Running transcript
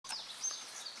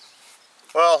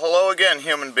Well, hello again,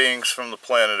 human beings from the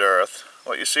planet Earth.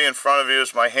 What you see in front of you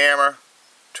is my hammer,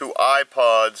 2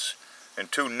 iPods, and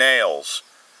 2 nails.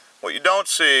 What you don't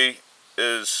see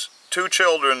is 2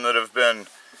 children that have been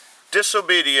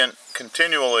disobedient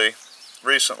continually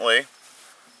recently,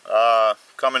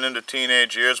 coming into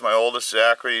teenage years. My oldest,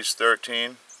 Zachary, he's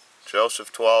 13,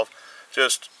 Joseph, 12.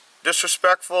 Just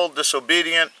disrespectful,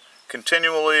 disobedient,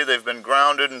 continually. They've been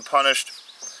grounded and punished.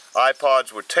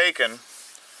 iPods were taken.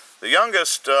 The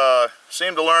youngest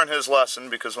seemed to learn his lesson,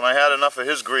 because when I had enough of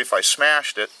his grief, I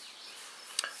smashed it.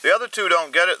 The other 2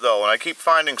 don't get it, though, and I keep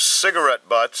finding cigarette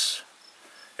butts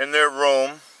in their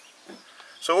room.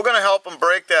 So we're going to help them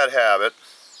break that habit.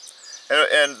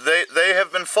 And they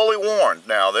have been fully warned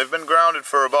now. They've been grounded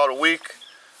for about a week.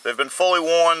 They've been fully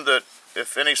warned that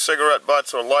if any cigarette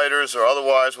butts or lighters or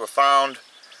otherwise were found,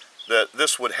 that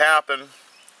this would happen.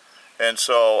 And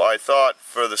so I thought,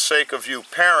 for the sake of you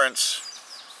parents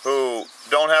who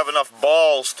don't have enough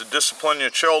balls to discipline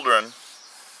your children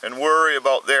and worry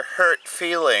about their hurt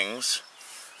feelings,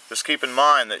 just keep in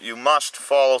mind that you must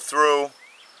follow through.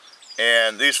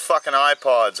 And these fucking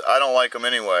iPods, I don't like them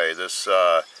anyway.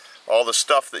 All the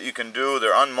stuff that you can do,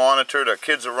 they're unmonitored. Our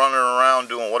kids are running around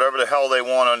doing whatever the hell they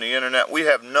want on the internet. We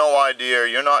have no idea.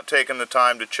 You're not taking the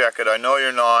time to check it. I know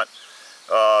you're not.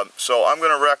 So I'm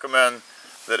going to recommend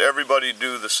that everybody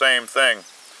do the same thing.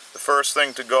 The first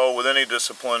thing to go with any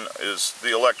discipline is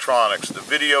the electronics, the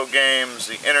video games,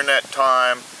 the internet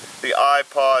time, the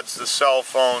iPods, the cell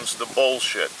phones, the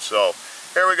bullshit. So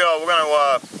here we go. We're going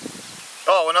to,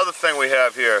 oh, another thing we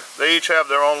have here. They each have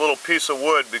their own little piece of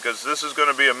wood, because this is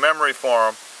going to be a memory for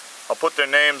them. I'll put their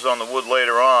names on the wood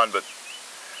later on, but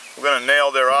we're going to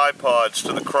nail their iPods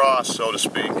to the cross, so to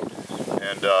speak,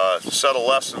 and set a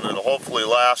lesson that'll hopefully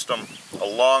last them a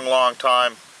long, long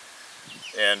time,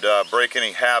 and break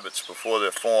any habits before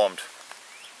they're formed.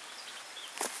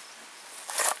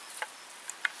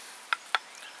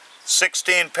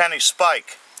 $16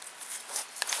 spike.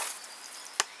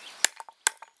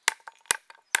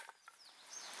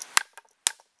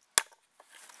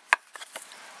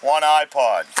 One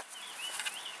iPod.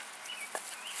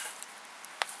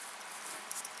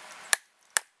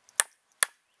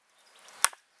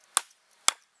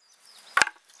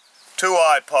 Two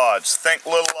iPods. Think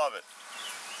little of it.